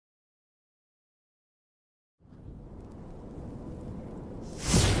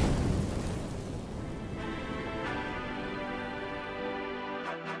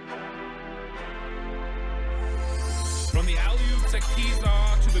the keys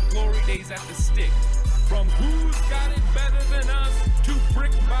are to the glory days at the stick. From who's got it better than us to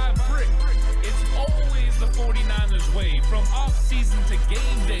brick by brick. It's always the 49ers way, from off-season to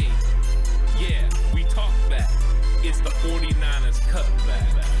game day. Yeah, we talk back. It's the 49ers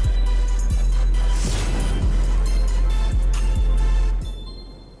cutback.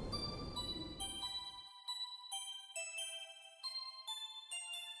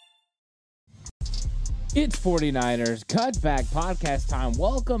 It's 49ers Cutback podcast time.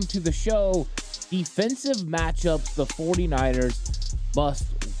 Welcome to the show. Defensive matchups the 49ers must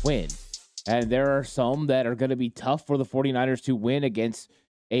win. And there are some that are going to be tough for the 49ers to win against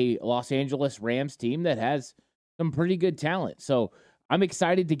a Los Angeles Rams team that has some pretty good talent. So I'm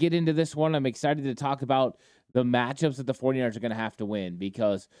excited to get into this one. I'm excited to talk about the matchups that the 49ers are going to have to win,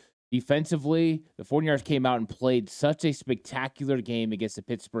 because defensively, the 49ers came out and played such a spectacular game against the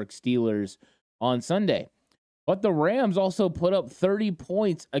Pittsburgh Steelers on Sunday. But the Rams also put up 30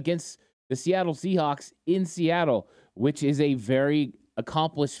 points against the Seattle Seahawks in Seattle, which is a very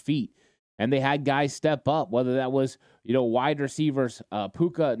accomplished feat. And they had guys step up, whether that was, wide receivers,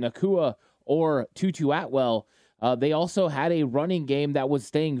 Puka Nacua or Tutu Atwell. They also had a running game that was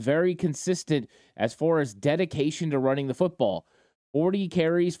staying very consistent as far as dedication to running the football. 40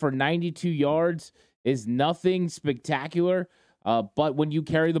 carries for 92 yards is nothing spectacular. But when you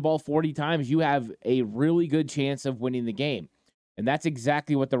carry the ball 40 times, you have a really good chance of winning the game. And that's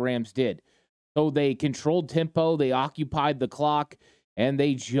exactly what the Rams did. So they controlled tempo, they occupied the clock, and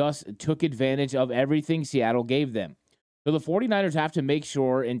they just took advantage of everything Seattle gave them. So the 49ers have to make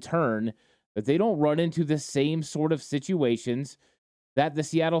sure, in turn, that they don't run into the same sort of situations that the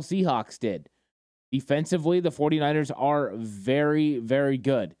Seattle Seahawks did. Defensively, the 49ers are very, very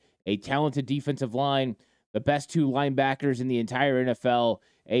good. A talented defensive line, the best two linebackers in the entire NFL,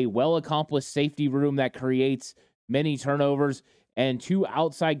 a well-accomplished safety room that creates many turnovers, and two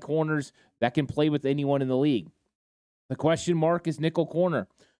outside corners that can play with anyone in the league. The question mark is nickel corner.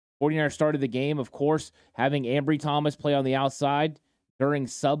 49ers started the game, of course, having Ambry Thomas play on the outside during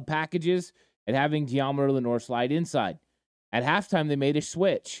sub packages and having Deommodore Lenoir slide inside. At halftime, they made a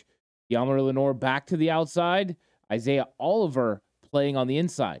switch. Deommodore Lenoir back to the outside, Isaiah Oliver playing on the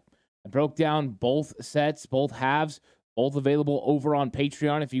inside. I broke down both sets, both halves, both available over on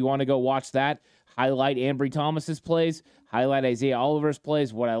Patreon if you want to go watch that. Highlight Ambry Thomas's plays, highlight Isaiah Oliver's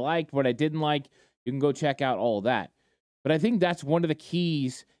plays, what I liked, what I didn't like. You can go check out all of that. But I think that's one of the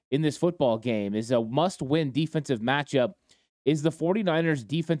keys in this football game, is a must-win defensive matchup is the 49ers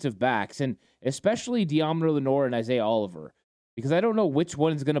defensive backs, and especially Deommodore Lenoir and Isaiah Oliver, because I don't know which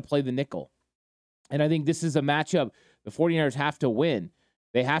one is going to play the nickel. And I think this is a matchup the 49ers have to win.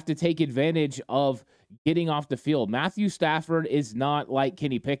 They have to take advantage of getting off the field. Matthew Stafford is not like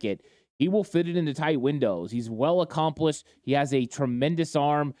Kenny Pickett. He will fit it into tight windows. He's well accomplished. He has a tremendous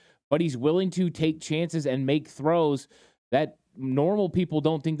arm, but he's willing to take chances and make throws that normal people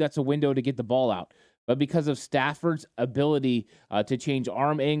don't think that's a window to get the ball out. But because of Stafford's ability to change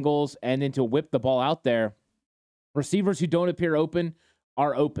arm angles and then to whip the ball out there, receivers who don't appear open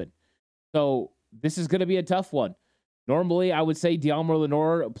are open. So this is going to be a tough one. Normally, I would say Deommodore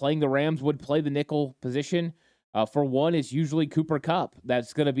Lenoir playing the Rams would play the nickel position. For one, it's usually Cooper Kupp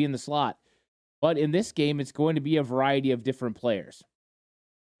that's going to be in the slot. But in this game, it's going to be a variety of different players.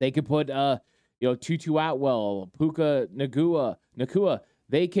 They could put, Tutu Atwell, Puka Nacua.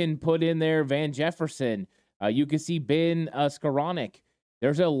 They can put in there Van Jefferson. You can see Ben Skowronek.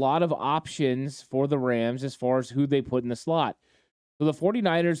 There's a lot of options for the Rams as far as who they put in the slot. So the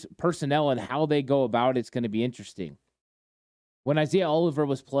 49ers personnel and how they go about it's going to be interesting. When Isaiah Oliver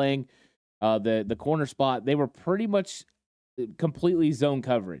was playing the corner spot, they were pretty much completely zone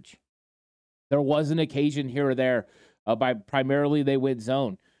coverage. There was an occasion here or there, by primarily they went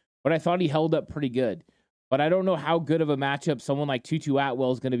zone, but I thought he held up pretty good. But I don't know how good of a matchup someone like Tutu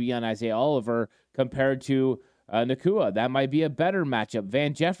Atwell is going to be on Isaiah Oliver compared to Nacua. That might be a better matchup.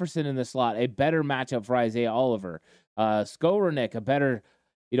 Van Jefferson in the slot, a better matchup for Isaiah Oliver. Skowronek, a better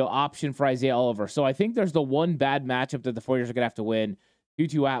option for Isaiah Oliver. So I think there's the one bad matchup that the 49ers are going to have to win.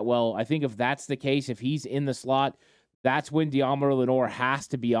 Tutu Atwell, I think if that's the case, if he's in the slot, that's when Deommodore Lenoir has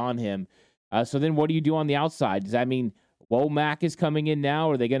to be on him. So then what do you do on the outside? Does that mean Womack is coming in now?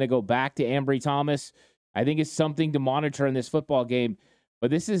 Or are they going to go back to Ambry Thomas? I think it's something to monitor in this football game.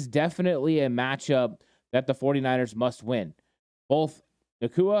 But this is definitely a matchup that the 49ers must win. Both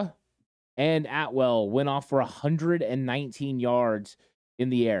Nacua and Atwell went off for 119 yards in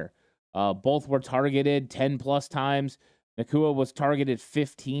the air. Both were targeted 10-plus times. Nacua was targeted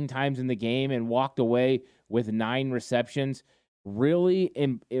 15 times in the game and walked away with 9 receptions. Really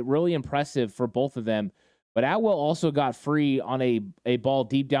impressive for both of them. But Atwell also got free on a ball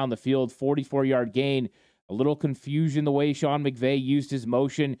deep down the field, 44-yard gain. A little confusion the way Sean McVay used his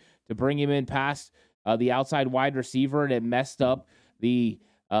motion to bring him in past the outside wide receiver, and it messed up the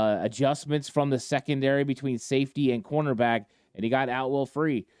adjustments from the secondary between safety and cornerback, and he got Atwell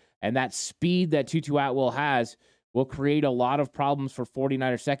free. And that speed that Tutu Atwell has will create a lot of problems for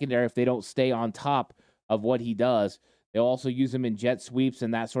 49ers secondary if they don't stay on top of what he does. They'll also use him in jet sweeps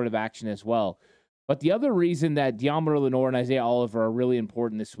and that sort of action as well. But the other reason that Deommodore Lenoir and Isaiah Oliver are really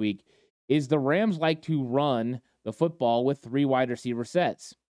important this week is the Rams like to run the football with 3 wide receiver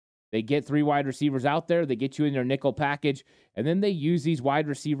sets. They get 3 wide receivers out there, they get you in their nickel package, and then they use these wide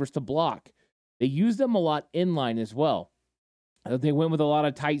receivers to block. They use them a lot inline as well. They went with a lot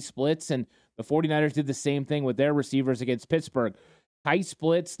of tight splits, and the 49ers did the same thing with their receivers against Pittsburgh. Tight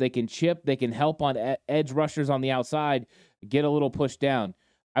splits, they can chip, they can help on edge rushers on the outside, get a little push down.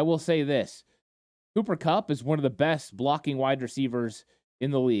 I will say this. Cooper Kupp is one of the best blocking wide receivers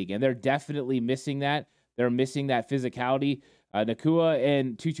in the league, and they're definitely missing that. They're missing that physicality. Nacua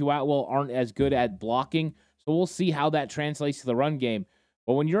and Tutu Atwell aren't as good at blocking, so we'll see how that translates to the run game.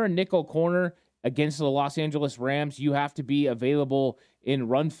 But when you're a nickel corner against the Los Angeles Rams, you have to be available in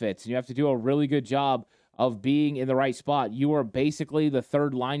run fits, and you have to do a really good job of being in the right spot. You are basically the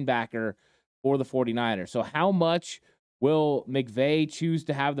third linebacker for the 49ers. So how much will McVay choose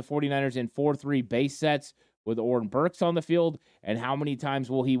to have the 49ers in 4-3 base sets with Oren Burks on the field, and how many times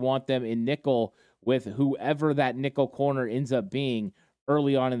will he want them in nickel with whoever that nickel corner ends up being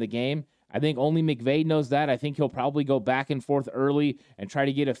early on in the game? I think only McVay knows that. I think he'll probably go back and forth early and try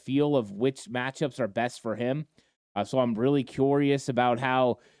to get a feel of which matchups are best for him. So I'm really curious about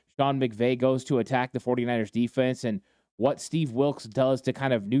how Sean McVay goes to attack the 49ers defense and what Steve Wilks does to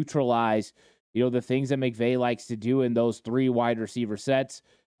kind of neutralize, the things that McVay likes to do in those 3 wide receiver sets.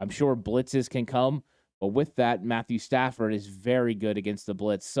 I'm sure blitzes can come, but with that, Matthew Stafford is very good against the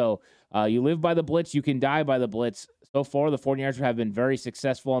blitz. So you live by the blitz, you can die by the blitz. So far, the 49ers have been very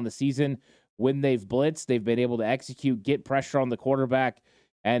successful on the season. When they've blitzed, they've been able to execute, get pressure on the quarterback,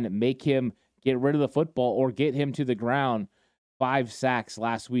 and make him get rid of the football or get him to the ground. 5 sacks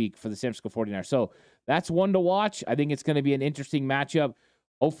last week for the San Francisco 49ers. So that's one to watch. I think it's going to be an interesting matchup.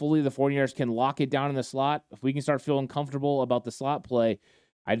 Hopefully the 49ers can lock it down in the slot. If we can start feeling comfortable about the slot play,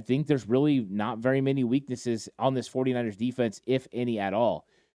 I think there's really not very many weaknesses on this 49ers defense, if any at all.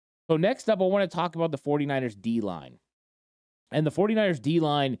 So next up, I want to talk about the 49ers D-line. And the 49ers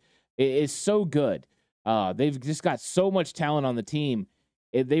D-line is so good. They've just got so much talent on the team.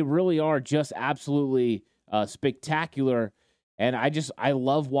 They really are just absolutely spectacular. And I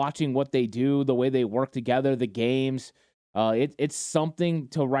love watching what they do, the way they work together, the games. It's something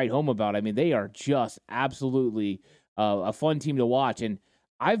to write home about. I mean, they are just absolutely a fun team to watch. And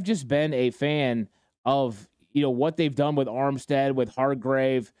I've just been a fan of, what they've done with Armstead, with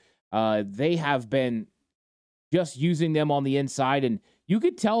Hargrave. They have been just using them on the inside, and you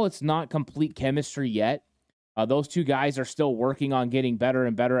could tell it's not complete chemistry yet. Those 2 guys are still working on getting better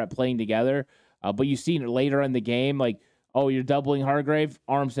and better at playing together. But you see later in the game, like, oh, you're doubling Hargrave,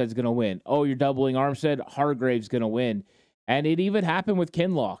 Armstead's going to win. Oh, you're doubling Armstead, Hargrave's going to win. And it even happened with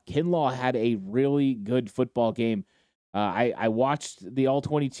Kinlaw. Kinlaw had a really good football game. I watched the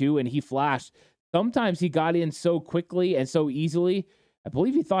All-22, and he flashed. Sometimes he got in so quickly and so easily. I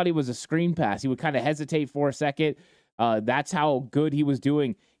believe he thought he was a screen pass. He would kind of hesitate for a second. That's how good he was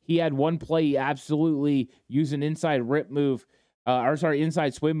doing. He had one play, he absolutely used an inside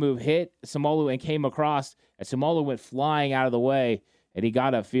inside swim move, hit Samalu and came across, and Samalu went flying out of the way, and he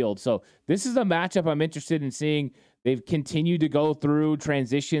got upfield. So this is a matchup I'm interested in seeing. They've continued to go through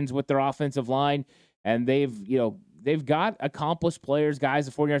transitions with their offensive line, and they've got accomplished players, guys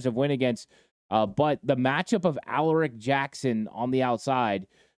the 49ers have won against. But the matchup of Alaric Jackson on the outside,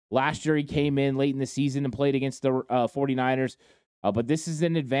 last year he came in late in the season and played against the 49ers. But this is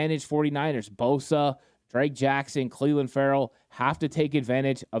an advantage 49ers. Bosa, Drake Jackson, Cleveland Farrell have to take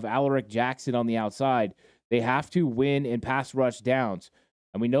advantage of Alaric Jackson on the outside. They have to win in pass rush downs.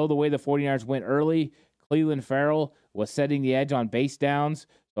 And we know the way the 49ers went early. Cleveland Farrell was setting the edge on base downs.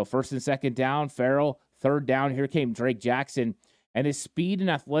 So first and second down, Farrell. Third down, here came Drake Jackson. And his speed and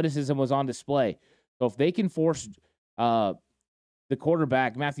athleticism was on display. So if they can force the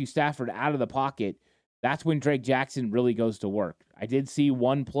quarterback, Matthew Stafford, out of the pocket, that's when Drake Jackson really goes to work. I did see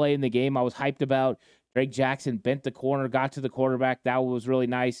one play in the game I was hyped about. Drake Jackson bent the corner, got to the quarterback. That was really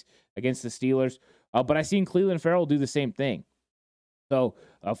nice against the Steelers. But I seen Cleveland Farrell do the same thing. So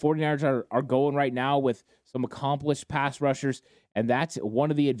 49ers are going right now with some accomplished pass rushers, and that's one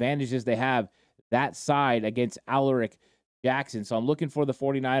of the advantages they have, that side against Alaric Jackson. So I'm looking for the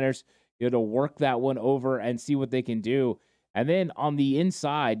 49ers, to work that one over and see what they can do. And then on the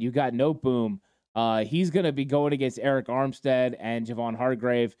inside, you got Noteboom. He's going to be going against Eric Armstead and Javon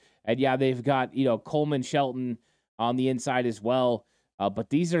Hargrave. And yeah, they've got, Coleman Shelton on the inside as well. But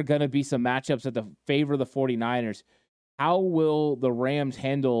these are going to be some matchups that favor the 49ers. How will the Rams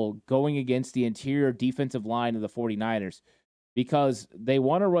handle going against the interior defensive line of the 49ers? Because they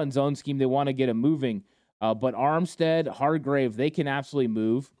want to run zone scheme. They want to get it moving. But Armstead, Hargrave, they can absolutely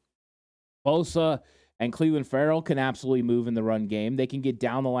move. Bosa and Cleveland Farrell can absolutely move in the run game. They can get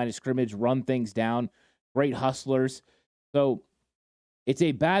down the line of scrimmage, run things down. Great hustlers. So it's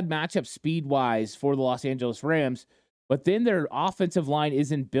a bad matchup speed-wise for the Los Angeles Rams. But then their offensive line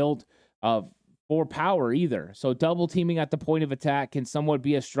isn't built for power either. So double teaming at the point of attack can somewhat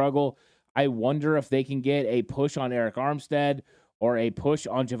be a struggle. I wonder if they can get a push on Eric Armstead or a push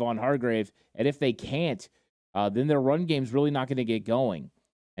on Javon Hargrave. And if they can't, then their run game's really not going to get going.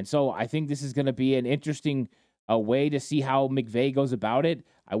 And so I think this is going to be an interesting way to see how McVay goes about it.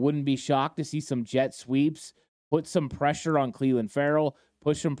 I wouldn't be shocked to see some jet sweeps, put some pressure on Cleveland Farrell,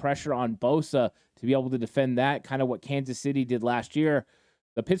 push some pressure on Bosa to be able to defend that, kind of what Kansas City did last year.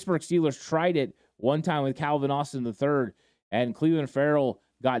 The Pittsburgh Steelers tried it one time with Calvin Austin III, and Cleveland Farrell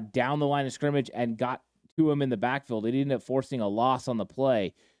got down the line of scrimmage and got to him in the backfield. It ended up forcing a loss on the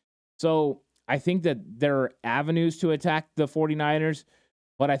play. So I think that there are avenues to attack the 49ers,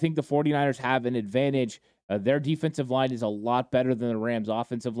 but I think the 49ers have an advantage. Their defensive line is a lot better than the Rams'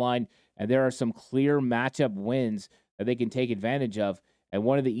 offensive line, and there are some clear matchup wins that they can take advantage of. And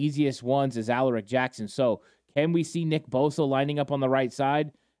one of the easiest ones is Alaric Jackson. So can we see Nick Bosa lining up on the right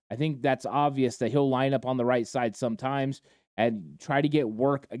side? I think that's obvious that he'll line up on the right side sometimes and try to get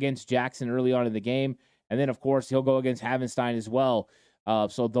work against Jackson early on in the game. And then, of course, he'll go against Havenstein as well.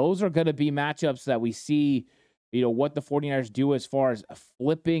 So those are going to be matchups that we see, what the 49ers do as far as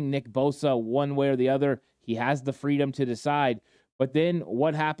flipping Nick Bosa one way or the other. He has the freedom to decide. But then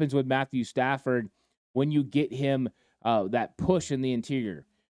what happens with Matthew Stafford when you get him that push in the interior?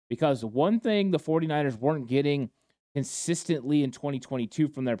 Because one thing the 49ers weren't getting consistently in 2022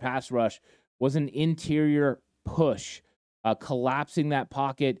 from their pass rush was an interior push, collapsing that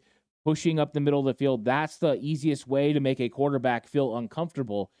pocket, pushing up the middle of the field. That's the easiest way to make a quarterback feel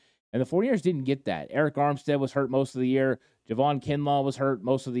uncomfortable. And the 49ers didn't get that. Eric Armstead was hurt most of the year. Javon Kinlaw was hurt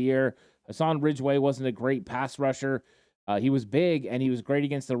most of the year. Hassan Ridgeway wasn't a great pass rusher. He was big, and he was great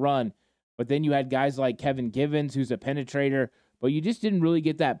against the run. But then you had guys like Kevin Givens, who's a penetrator, but you just didn't really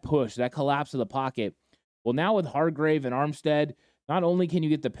get that push, that collapse of the pocket. Well, now with Hargrave and Armstead, not only can you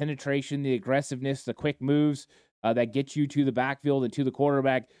get the penetration, the aggressiveness, the quick moves that get you to the backfield and to the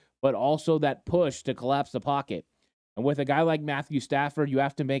quarterback, but also that push to collapse the pocket. And with a guy like Matthew Stafford, you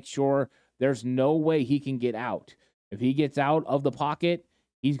have to make sure there's no way he can get out. If he gets out of the pocket,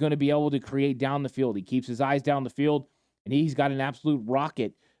 he's going to be able to create down the field. He keeps his eyes down the field, and he's got an absolute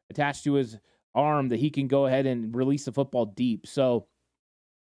rocket attached to his arm that he can go ahead and release the football deep. So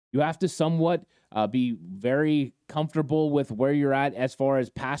you have to somewhat be very comfortable with where you're at as far as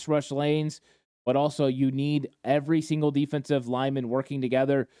pass rush lanes, but also you need every single defensive lineman working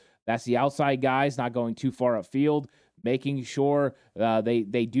together. That's the outside guys not going too far upfield, making sure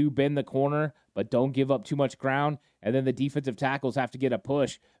they do bend the corner, but don't give up too much ground. And then the defensive tackles have to get a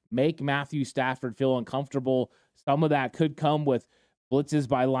push, make Matthew Stafford feel uncomfortable. Some of that could come with blitzes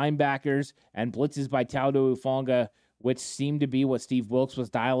by linebackers and blitzes by Taldo Ufanga, which seemed to be what Steve Wilks was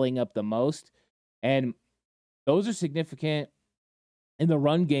dialing up the most. And those are significant in the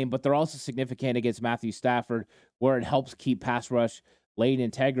run game, but they're also significant against Matthew Stafford, where it helps keep pass rush lane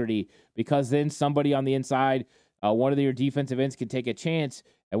integrity, because then somebody on the inside, one of your defensive ends can take a chance,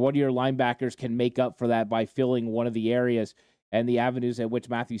 and one of your linebackers can make up for that by filling one of the areas and the avenues at which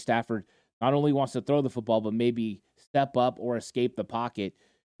Matthew Stafford not only wants to throw the football, but maybe step up or escape the pocket.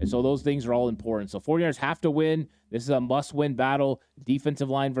 And so those things are all important. So 49ers have to win. This is a must-win battle, defensive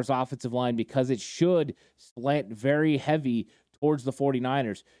line versus offensive line, because it should slant very heavy towards the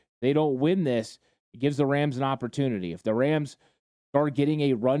 49ers. If they don't win this, it gives the Rams an opportunity. If the Rams start getting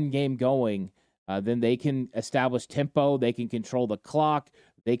a run game going, then they can establish tempo, they can control the clock,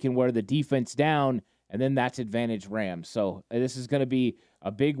 they can wear the defense down, and then that's advantage Rams. So this is going to be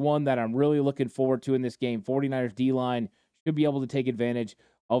a big one that I'm really looking forward to in this game. 49ers D-line should be able to take advantage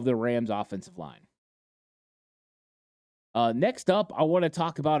of the Rams offensive line. Next up, I want to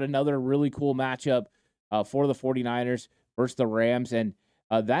talk about another really cool matchup for the 49ers versus the Rams, and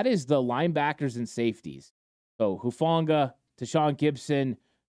that is the linebackers and safeties. So Hufanga, Tashawn Gibson,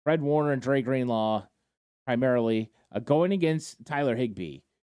 Fred Warner, and Dre Greenlaw primarily going against Tyler Higbee.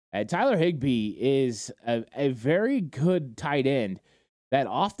 And Tyler Higbee is a very good tight end. that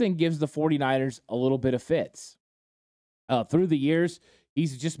often gives the 49ers a little bit of fits. Through the years,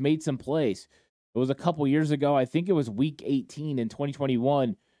 he's just made some plays. It was a couple years ago, I think it was week 18 in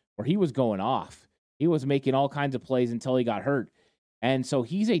 2021, where he was going off. He was making all kinds of plays until he got hurt. And so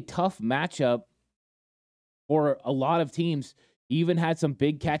he's a tough matchup for a lot of teams. He even had some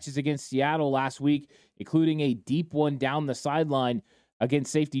big catches against Seattle last week, including a deep one down the sideline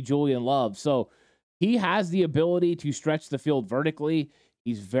against safety Julian Love. So he has the ability to stretch the field vertically.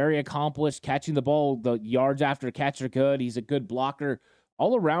 He's very accomplished catching the ball. The yards after catch are good. He's a good blocker.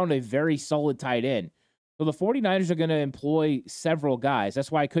 All around a very solid tight end. So the 49ers are going to employ several guys.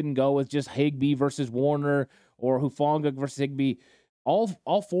 That's why I couldn't go with just Higbee versus Warner or Hufanga versus Higbee. All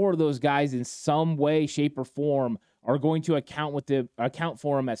four of those guys in some way, shape, or form are going to account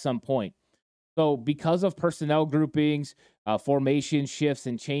for him at some point. So because of personnel groupings, formation shifts,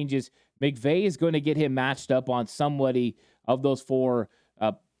 and changes, McVay is going to get him matched up on somebody of those four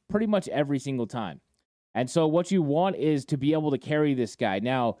pretty much every single time. And so what you want is to be able to carry this guy.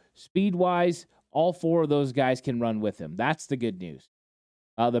 Now, speed-wise, all four of those guys can run with him. That's the good news.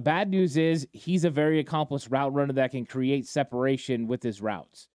 The bad news is he's a very accomplished route runner that can create separation with his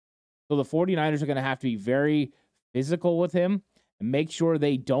routes. So the 49ers are going to have to be very physical with him and make sure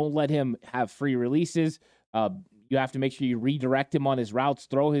they don't let him have free releases. You have to make sure you redirect him on his routes,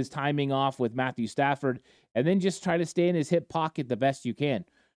 throw his timing off with Matthew Stafford, and then just try to stay in his hip pocket the best you can.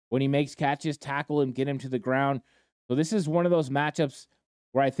 When he makes catches, tackle him, get him to the ground. So this is one of those matchups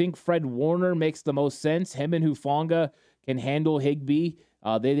where I think Fred Warner makes the most sense. Him and Hufanga can handle Higbee.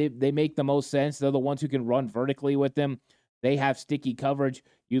 They make the most sense. They're the ones who can run vertically with them. They have sticky coverage.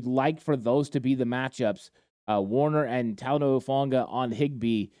 You'd like for those to be the matchups. Warner and Talanoa Hufanga on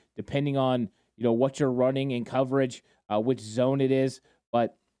Higbee, depending on what you're running in coverage, which zone it is.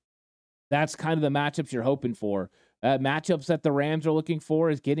 But that's kind of the matchups you're hoping for. Matchups that the Rams are looking for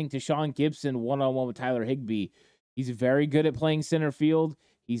is getting to Sean Gibson one-on-one with Tyler Higbee. He's very good at playing center field.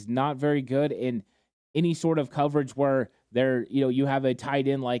 He's not very good in any sort of coverage where you have a tight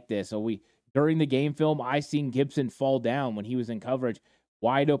end like this. So during the game film, I seen Gibson fall down when he was in coverage.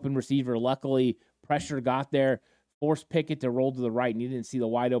 Wide open receiver. Luckily, pressure got there, forced Pickett to roll to the right, and you didn't see the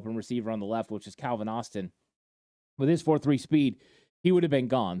wide open receiver on the left, which is Calvin Austin. With his 4.3 speed, he would have been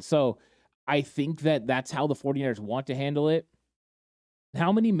gone. So I think that's how the 49ers want to handle it.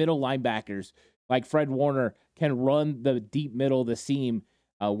 How many middle linebackers like Fred Warner can run the deep middle of the seam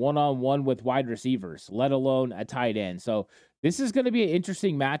one-on-one with wide receivers, let alone a tight end? So this is going to be an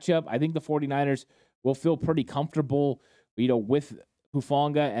interesting matchup. I think the 49ers will feel pretty comfortable, with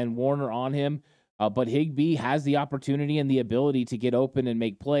Hufanga and Warner on him. But Higbee has the opportunity and the ability to get open and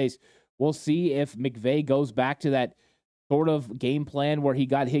make plays. We'll see if McVay goes back to that sort of game plan where he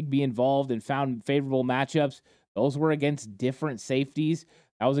got Higbee involved and found favorable matchups. Those were against different safeties.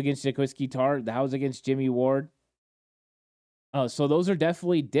 That was against Jaquiski Tartt. That was against Jimmy Ward. So those are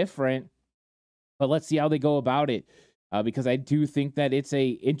definitely different. But let's see how they go about it. Because I do think that it's a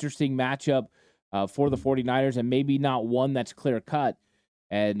interesting matchup for the 49ers and maybe not one that's clear-cut.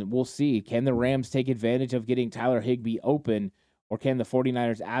 And we'll see. Can the Rams take advantage of getting Tyler Higbee open, or can the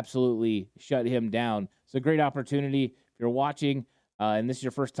 49ers absolutely shut him down? It's a great opportunity. If you're watching and this is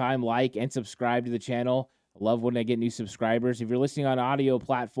your first time, like and subscribe to the channel. I love when I get new subscribers. If you're listening on audio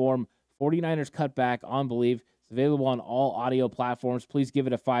platform, 49ers Cutback on Believe. It's available on all audio platforms. Please give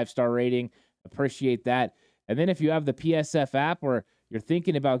it a 5-star rating. Appreciate that. And then if you have the PSF app or you're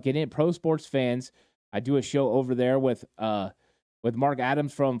thinking about getting it, Pro Sports Fans, I do a show over there with Mark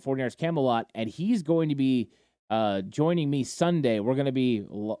Adams from 49ers Camelot, and he's going to be joining me Sunday. We're going to be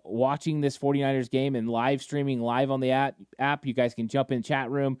watching this 49ers game and live streaming live on the app. You guys can jump in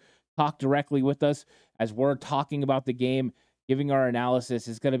chat room, talk directly with us as we're talking about the game, giving our analysis.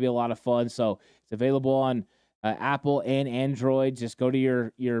 It's going to be a lot of fun. So it's available on Apple and Android. Just go to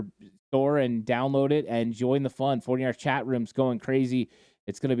your store and download it and join the fun. 49ers chat room's going crazy.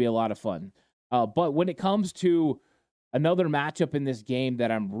 It's going to be a lot of fun. But when it comes to another matchup in this game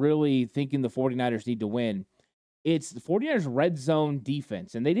that I'm really thinking the 49ers need to win, it's the 49ers red zone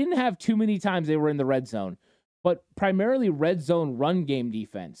defense. And they didn't have too many times they were in the red zone, but primarily red zone run game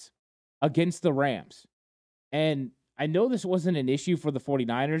defense against the Rams. And I know this wasn't an issue for the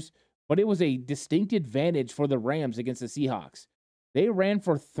 49ers, but it was a distinct advantage for the Rams against the Seahawks. They ran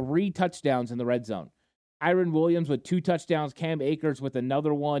for 3 touchdowns in the red zone. Kyren Williams with 2 touchdowns, Cam Akers with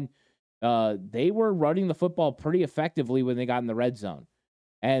another one. They were running the football pretty effectively when they got in the red zone.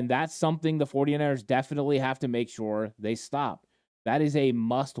 And that's something the 49ers definitely have to make sure they stop. That is a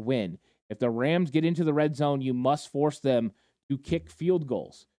must win. If the Rams get into the red zone, you must force them to kick field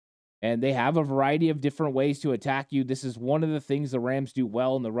goals. And they have a variety of different ways to attack you. This is one of the things the Rams do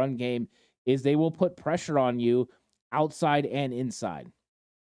well in the run game is they will put pressure on you outside and inside.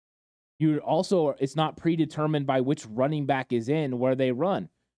 It's not predetermined by which running back is in where they run.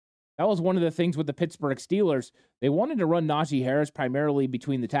 That was one of the things with the Pittsburgh Steelers. They wanted to run Najee Harris primarily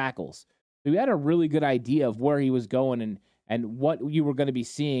between the tackles. So you had a really good idea of where he was going and what you were going to be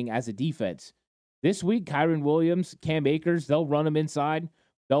seeing as a defense. This week, Kyren Williams, Cam Akers, they'll run him inside.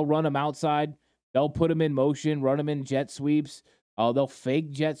 They'll run him outside. They'll put him in motion, run him in jet sweeps. They'll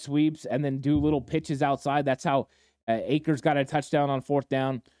fake jet sweeps and then do little pitches outside. That's how Akers got a touchdown on 4th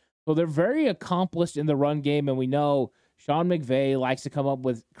down. So they're very accomplished in the run game, and we know Sean McVay likes to come up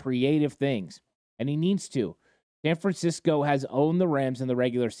with creative things, and he needs to. San Francisco has owned the Rams in the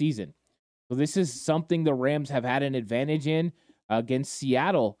regular season. So this is something the Rams have had an advantage in against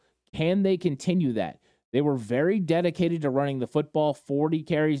Seattle. Can they continue that? They were very dedicated to running the football, 40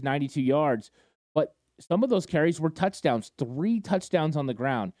 carries, 92 yards, but some of those carries were touchdowns. 3 touchdowns on the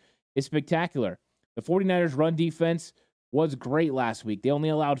ground is spectacular. The 49ers run defense was great last week. They only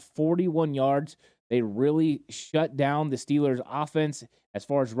allowed 41 yards. They really shut down the Steelers' offense as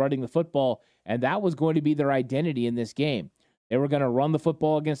far as running the football, and that was going to be their identity in this game. They were going to run the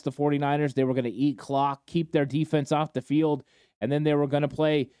football against the 49ers. They were going to eat clock, keep their defense off the field, and then they were going to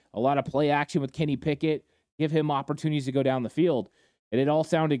play a lot of play action with Kenny Pickett, give him opportunities to go down the field, and it all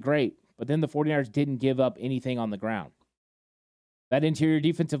sounded great. But then the 49ers didn't give up anything on the ground. That interior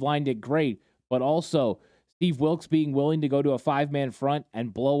defensive line did great, but also Steve Wilks being willing to go to a 5-man front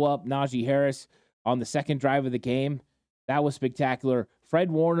and blow up Najee Harris on the second drive of the game, that was spectacular. Fred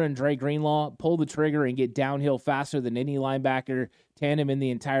Warner and Dre Greenlaw pull the trigger and get downhill faster than any linebacker tandem in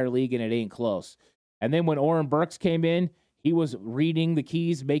the entire league, and it ain't close. And then when Oren Burks came in, he was reading the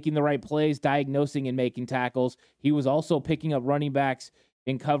keys, making the right plays, diagnosing and making tackles. He was also picking up running backs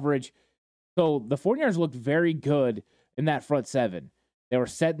in coverage. So the 49ers looked very good in that front 7. They were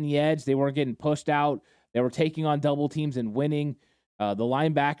setting the edge. They weren't getting pushed out. They were taking on double teams and winning. The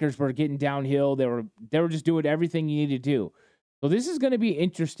linebackers were getting downhill. They were just doing everything you need to do. So this is going to be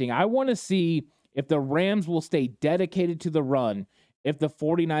interesting. I want to see if the Rams will stay dedicated to the run if the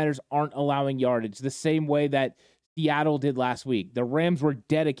 49ers aren't allowing yardage the same way that Seattle did last week. The Rams were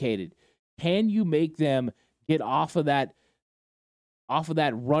dedicated. Can you make them get off of that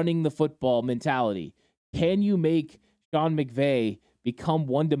running the football mentality? Can you make Sean McVay become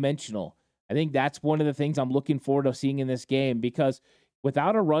one-dimensional? I think that's one of the things I'm looking forward to seeing in this game, because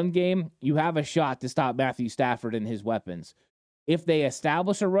without a run game, you have a shot to stop Matthew Stafford and his weapons. If they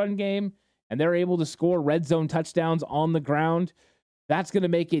establish a run game and they're able to score red zone touchdowns on the ground, that's going to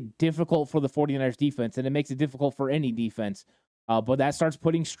make it difficult for the 49ers defense, and it makes it difficult for any defense. But that starts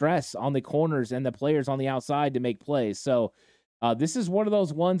putting stress on the corners and the players on the outside to make plays. So this is one of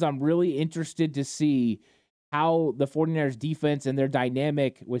those ones I'm really interested to see how the 49ers defense and their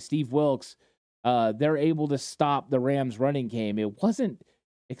dynamic with Steve Wilks, they're able to stop the Rams running game. It wasn't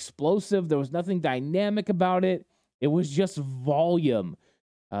explosive. There was nothing dynamic about it. It was just volume.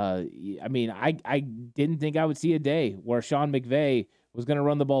 I didn't think I would see a day where Sean McVay was going to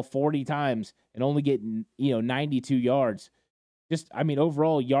run the ball 40 times and only get 92 yards.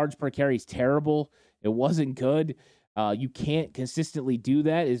 Overall, yards per carry is terrible. It wasn't good. You can't consistently do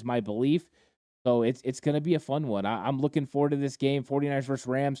that, is my belief. So it's going to be a fun one. I'm looking forward to this game, 49ers versus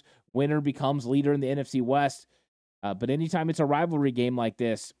Rams. Winner becomes leader in the NFC West. But anytime it's a rivalry game like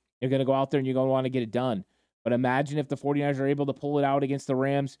this, you're going to go out there and you're going to want to get it done. But imagine if the 49ers are able to pull it out against the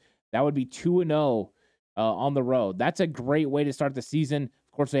Rams. That would be 2-0 on the road. That's a great way to start the season.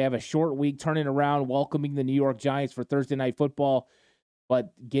 Of course, they have a short week turning around, welcoming the New York Giants for Thursday Night Football.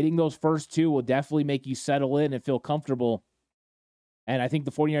 But getting those first 2 will definitely make you settle in and feel comfortable. And I think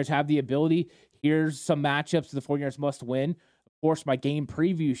the 49ers have the ability. Here's some matchups the 49ers must win. Of course, my game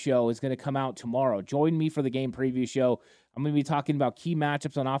preview show is going to come out tomorrow. Join me for the game preview show. I'm going to be talking about key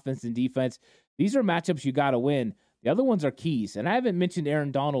matchups on offense and defense. These are matchups you got to win. The other ones are keys. And I haven't mentioned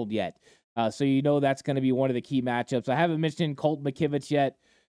Aaron Donald yet. So you know that's going to be one of the key matchups. I haven't mentioned Colt McKivitz yet.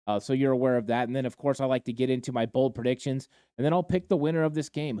 So you're aware of that. And then, of course, I like to get into my bold predictions. And then I'll pick the winner of this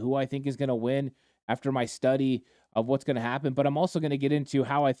game, who I think is going to win after my study of what's going to happen. But I'm also going to get into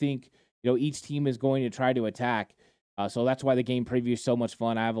how I think each team is going to try to attack. So that's why the game preview is so much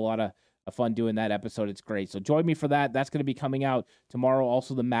fun. I have a lot of fun doing that episode. It's great. So join me for that. That's going to be coming out tomorrow.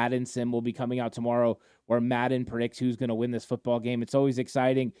 Also, the Madden sim will be coming out tomorrow, where Madden predicts who's going to win this football game. It's always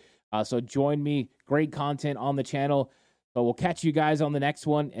exciting. So join me. Great content on the channel. So we'll catch you guys on the next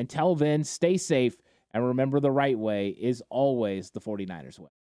one. Until then, stay safe, and remember, the right way is always the 49ers way.